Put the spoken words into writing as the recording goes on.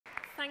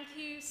Thank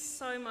you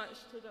so much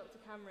to Dr.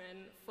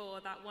 Cameron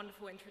for that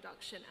wonderful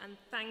introduction, and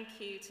thank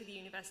you to the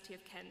University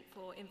of Kent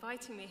for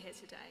inviting me here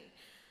today.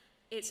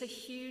 It's a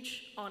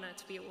huge honour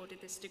to be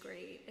awarded this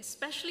degree,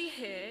 especially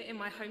here in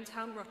my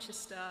hometown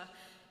Rochester,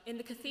 in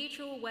the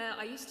cathedral where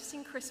I used to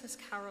sing Christmas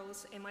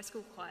carols in my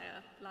school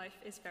choir. Life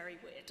is very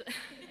weird.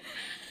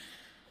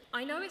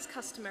 I know it's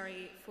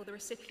customary for the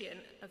recipient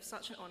of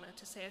such an honour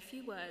to say a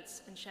few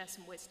words and share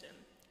some wisdom.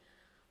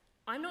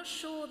 I'm not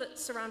sure that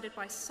surrounded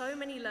by so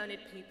many learned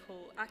people,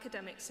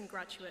 academics and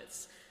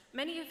graduates,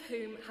 many of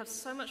whom have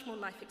so much more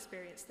life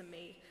experience than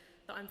me,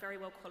 that I'm very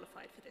well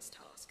qualified for this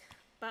task.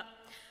 But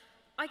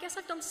I guess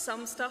I've done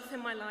some stuff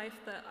in my life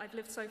that I've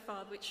lived so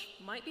far which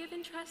might be of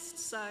interest,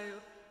 so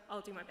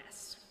I'll do my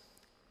best.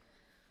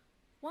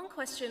 One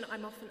question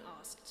I'm often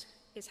asked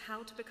is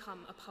how to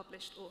become a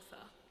published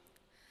author.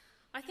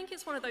 I think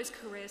it's one of those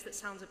careers that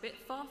sounds a bit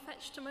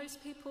far-fetched to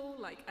most people,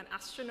 like an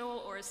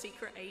astronaut or a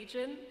secret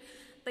agent.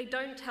 They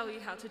don't tell you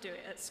how to do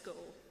it at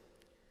school.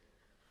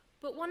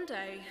 But one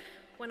day,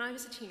 when I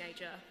was a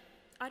teenager,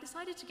 I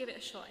decided to give it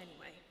a shot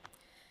anyway.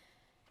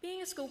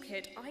 Being a school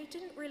kid, I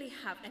didn't really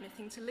have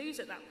anything to lose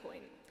at that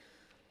point.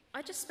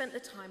 I just spent the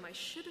time I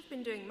should have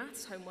been doing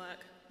maths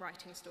homework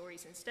writing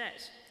stories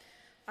instead.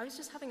 I was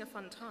just having a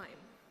fun time.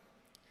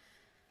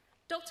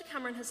 Dr.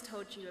 Cameron has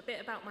told you a bit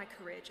about my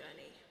career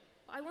journey,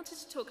 but I wanted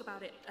to talk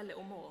about it a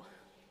little more.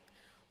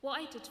 What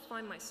I did to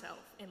find myself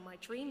in my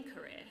dream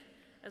career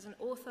as an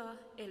author,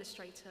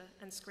 illustrator,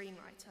 and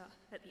screenwriter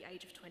at the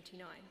age of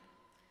 29.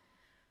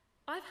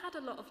 I've had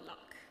a lot of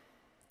luck.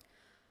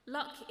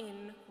 Luck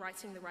in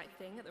writing the right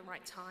thing at the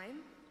right time,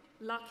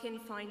 luck in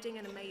finding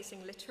an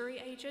amazing literary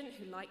agent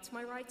who liked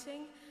my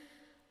writing,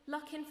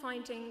 luck in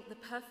finding the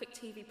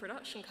perfect TV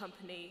production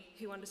company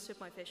who understood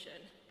my vision.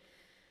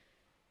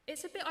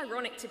 It's a bit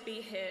ironic to be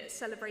here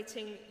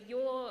celebrating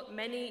your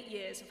many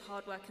years of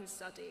hard work and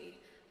study,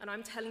 and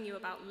I'm telling you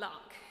about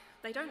luck.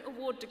 They don't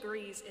award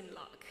degrees in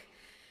luck.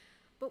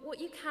 But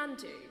what you can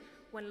do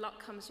when luck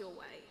comes your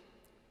way,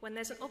 when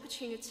there's an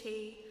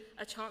opportunity,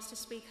 a chance to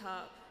speak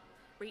up,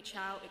 reach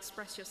out,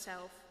 express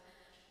yourself,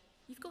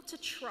 you've got to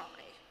try.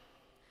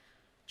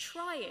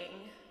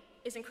 Trying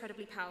is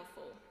incredibly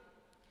powerful.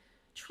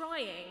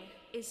 Trying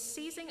is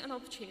seizing an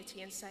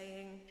opportunity and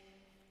saying,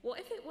 what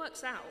if it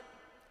works out?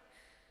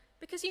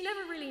 Because you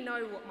never really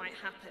know what might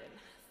happen.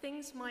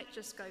 Things might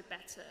just go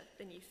better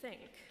than you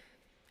think.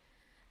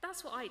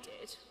 That's what I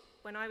did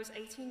when I was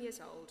 18 years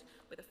old.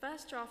 With the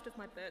first draft of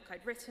my book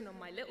I'd written on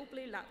my little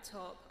blue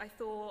laptop, I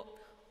thought,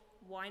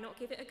 why not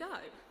give it a go?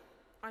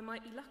 I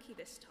might be lucky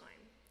this time.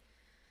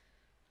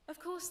 Of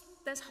course,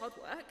 there's hard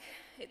work.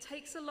 It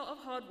takes a lot of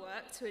hard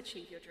work to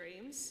achieve your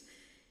dreams.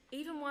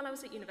 Even while I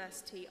was at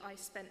university, I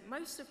spent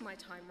most of my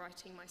time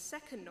writing my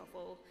second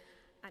novel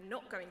and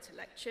not going to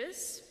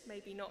lectures.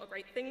 Maybe not a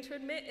great thing to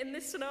admit in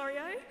this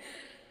scenario.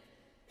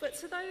 But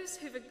to those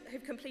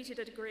who've completed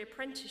a degree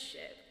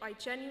apprenticeship, I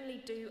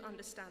genuinely do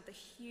understand the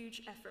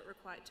huge effort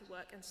required to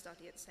work and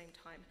study at the same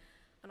time,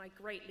 and I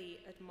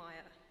greatly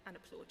admire and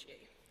applaud you.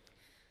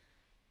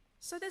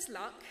 So there's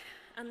luck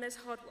and there's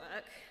hard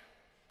work,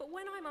 but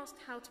when I'm asked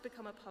how to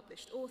become a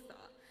published author,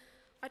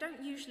 I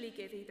don't usually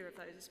give either of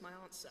those as my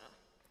answer.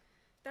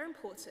 They're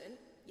important,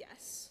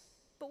 yes,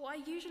 but what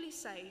I usually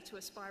say to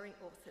aspiring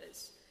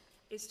authors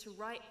is to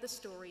write the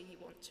story you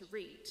want to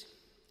read.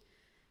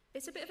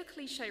 It's a bit of a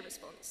cliche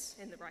response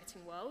in the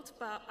writing world,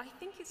 but I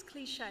think it's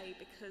cliche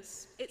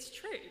because it's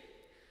true.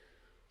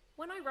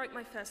 When I wrote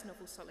my first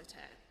novel,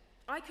 Solitaire,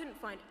 I couldn't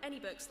find any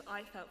books that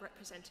I felt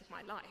represented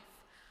my life.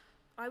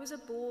 I was a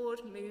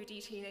bored,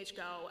 moody teenage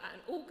girl at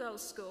an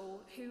all-girls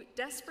school who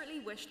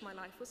desperately wished my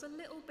life was a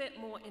little bit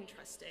more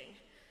interesting.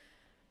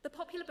 The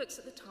popular books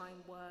at the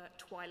time were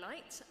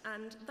Twilight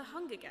and The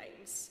Hunger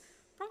Games.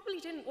 Probably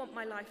didn't want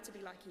my life to be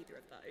like either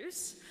of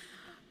those.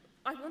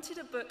 I wanted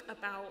a book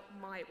about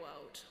my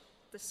world,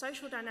 the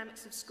social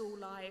dynamics of school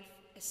life,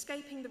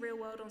 escaping the real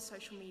world on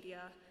social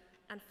media,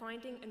 and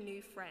finding a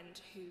new friend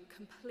who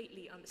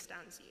completely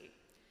understands you.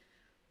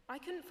 I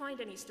couldn't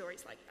find any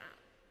stories like that,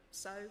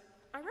 so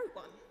I wrote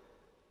one.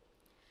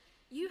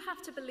 You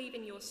have to believe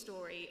in your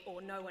story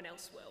or no one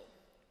else will.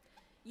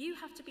 You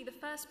have to be the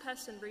first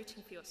person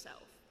rooting for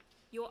yourself,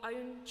 your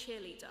own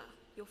cheerleader,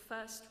 your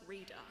first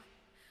reader.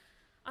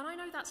 And I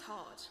know that's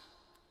hard.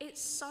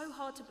 It's so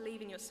hard to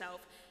believe in yourself,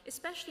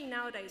 especially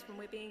nowadays when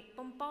we're being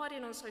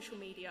bombarded on social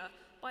media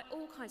by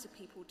all kinds of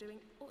people doing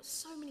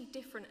so many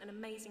different and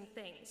amazing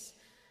things.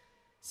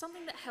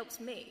 Something that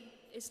helps me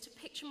is to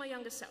picture my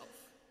younger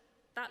self,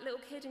 that little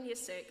kid in year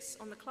 6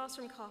 on the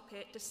classroom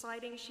carpet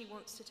deciding she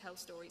wants to tell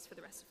stories for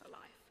the rest of her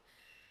life.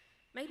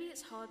 Maybe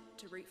it's hard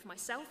to root for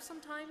myself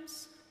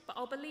sometimes, but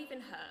I'll believe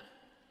in her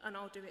and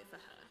I'll do it for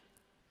her.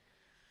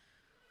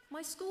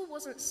 My school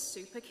wasn't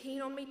super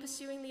keen on me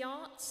pursuing the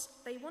arts.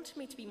 They wanted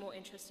me to be more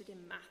interested in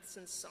maths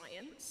and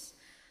science.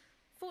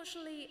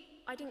 Fortunately,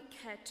 I didn't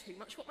care too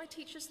much what my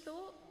teachers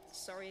thought.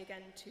 Sorry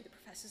again to the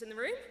professors in the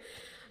room.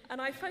 And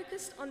I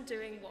focused on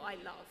doing what I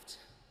loved,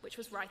 which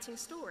was writing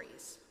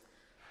stories.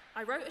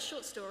 I wrote a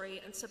short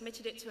story and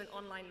submitted it to an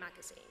online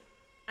magazine.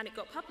 and it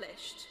got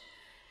published.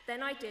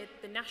 Then I did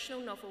the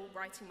National Novel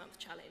Writing Month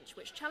Challenge,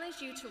 which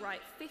challenged you to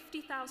write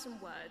 50,000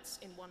 words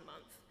in 1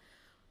 month.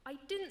 I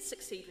didn't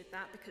succeed with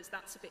that because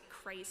that's a bit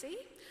crazy,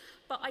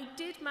 but I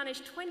did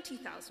manage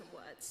 20,000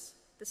 words,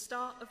 the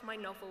start of my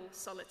novel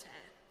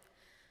Solitaire.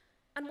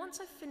 And once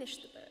I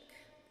finished the book,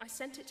 I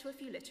sent it to a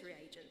few literary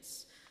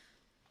agents.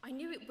 I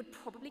knew it would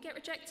probably get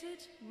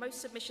rejected,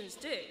 most submissions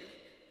do,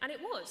 and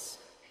it was.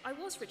 I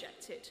was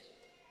rejected,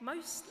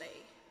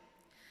 mostly.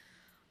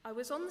 I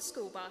was on the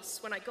school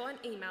bus when I got an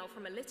email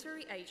from a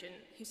literary agent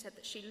who said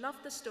that she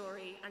loved the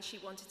story and she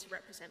wanted to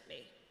represent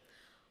me.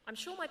 I'm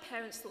sure my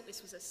parents thought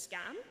this was a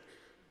scam,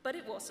 but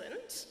it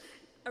wasn't.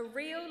 A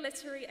real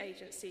literary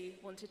agency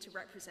wanted to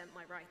represent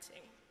my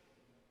writing.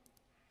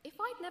 If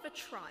I'd never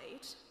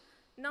tried,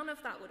 none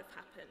of that would have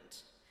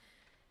happened.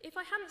 If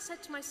I hadn't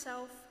said to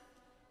myself,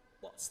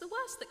 what's the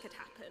worst that could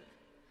happen?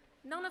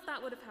 None of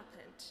that would have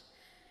happened.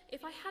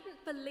 If I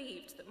hadn't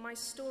believed that my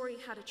story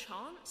had a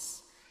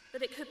chance,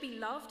 that it could be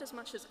loved as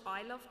much as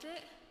I loved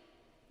it,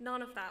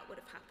 none of that would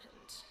have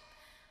happened.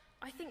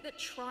 I think that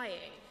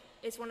trying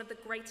is one of the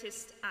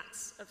greatest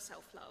acts of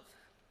self-love.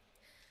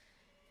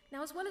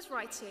 Now, as well as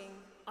writing,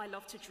 I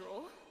love to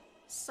draw.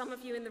 Some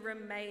of you in the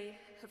room may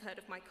have heard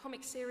of my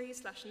comic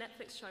series /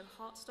 Netflix show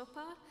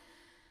Heartstopper.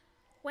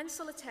 When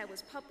Solitaire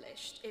was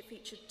published, it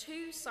featured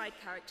 2 side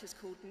characters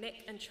called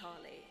Nick and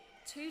Charlie,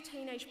 2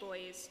 teenage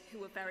boys who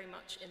were very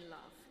much in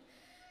love.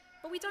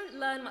 But we don't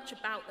learn much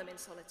about them in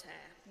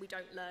Solitaire. We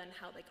don't learn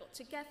how they got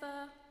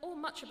together or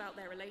much about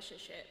their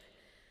relationship.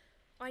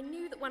 I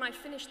knew that when I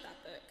finished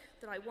that book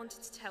that I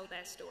wanted to tell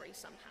their story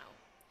somehow.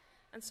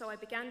 And so I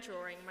began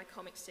drawing my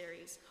comic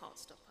series,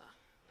 Heartstopper.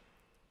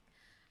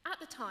 At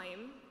the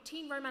time,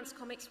 teen romance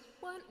comics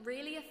weren't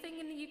really a thing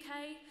in the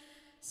UK,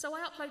 so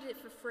I uploaded it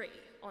for free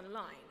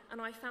online,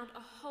 and I found a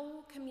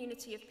whole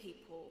community of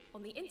people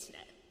on the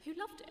internet who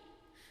loved it.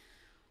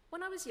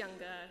 When I was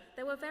younger,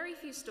 there were very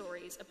few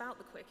stories about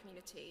the queer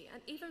community,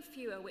 and even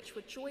fewer which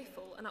were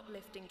joyful and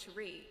uplifting to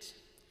read.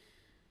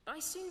 But I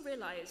soon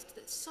realised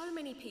that so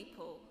many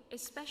people,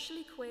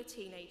 especially queer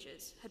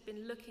teenagers, had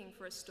been looking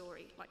for a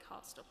story like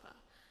Heartstopper,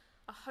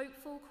 a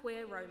hopeful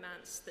queer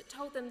romance that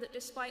told them that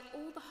despite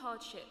all the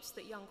hardships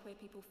that young queer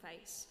people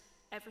face,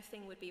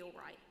 everything would be all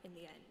right in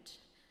the end.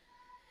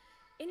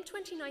 In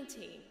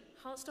 2019,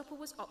 Heartstopper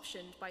was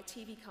optioned by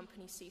TV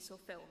company Seesaw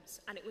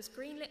Films, and it was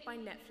greenlit by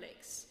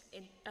Netflix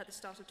at the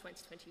start of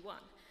 2021.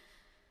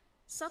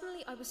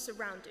 Suddenly, I was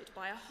surrounded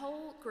by a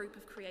whole group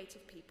of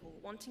creative people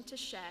wanting to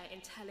share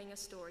in telling a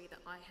story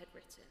that I had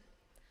written.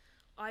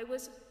 I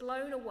was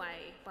blown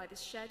away by this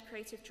shared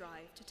creative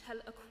drive to tell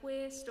a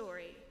queer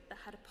story that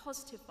had a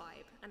positive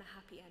vibe and a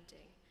happy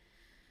ending.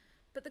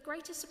 But the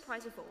greatest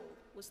surprise of all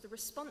was the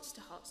response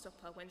to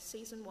Heartstopper when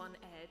season 1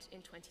 aired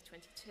in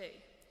 2022.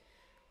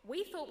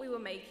 We thought we were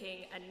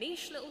making a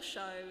niche little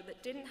show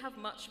that didn't have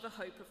much of a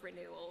hope of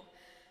renewal,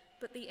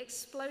 but the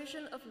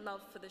explosion of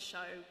love for the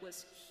show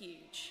was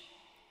huge.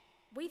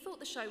 We thought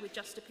the show would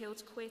just appeal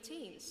to queer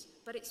teens,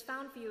 but it's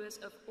found viewers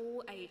of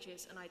all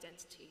ages and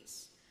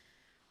identities.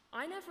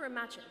 I never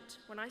imagined,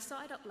 when I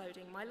started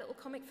uploading my little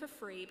comic for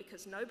free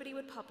because nobody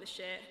would publish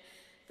it,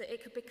 that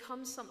it could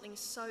become something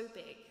so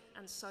big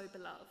and so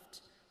beloved.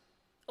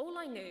 All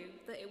I knew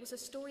that it was a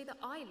story that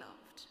I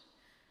loved.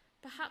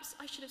 Perhaps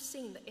I should have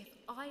seen that if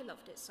I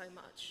loved it so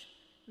much,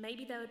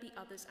 maybe there would be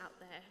others out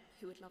there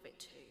who would love it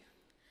too.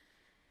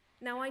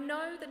 Now, I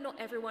know that not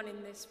everyone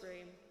in this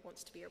room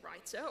wants to be a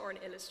writer or an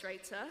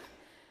illustrator,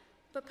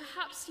 but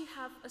perhaps you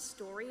have a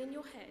story in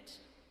your head,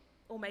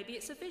 or maybe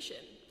it's a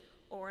vision,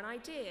 or an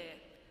idea,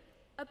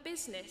 a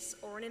business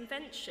or an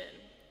invention,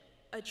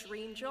 a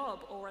dream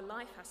job or a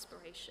life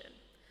aspiration,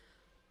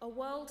 a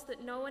world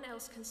that no one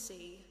else can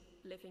see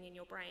living in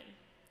your brain.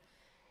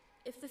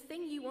 If the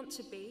thing you want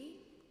to be,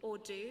 or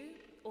do,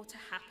 or to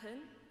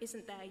happen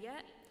isn't there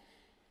yet,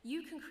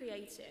 you can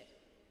create it.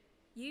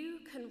 You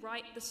can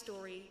write the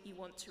story you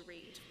want to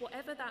read,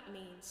 whatever that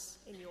means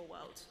in your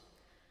world.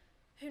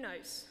 Who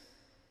knows?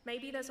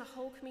 Maybe there's a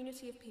whole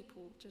community of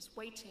people just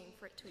waiting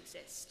for it to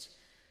exist.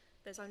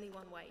 There's only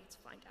one way to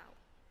find out.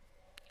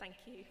 Thank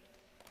you.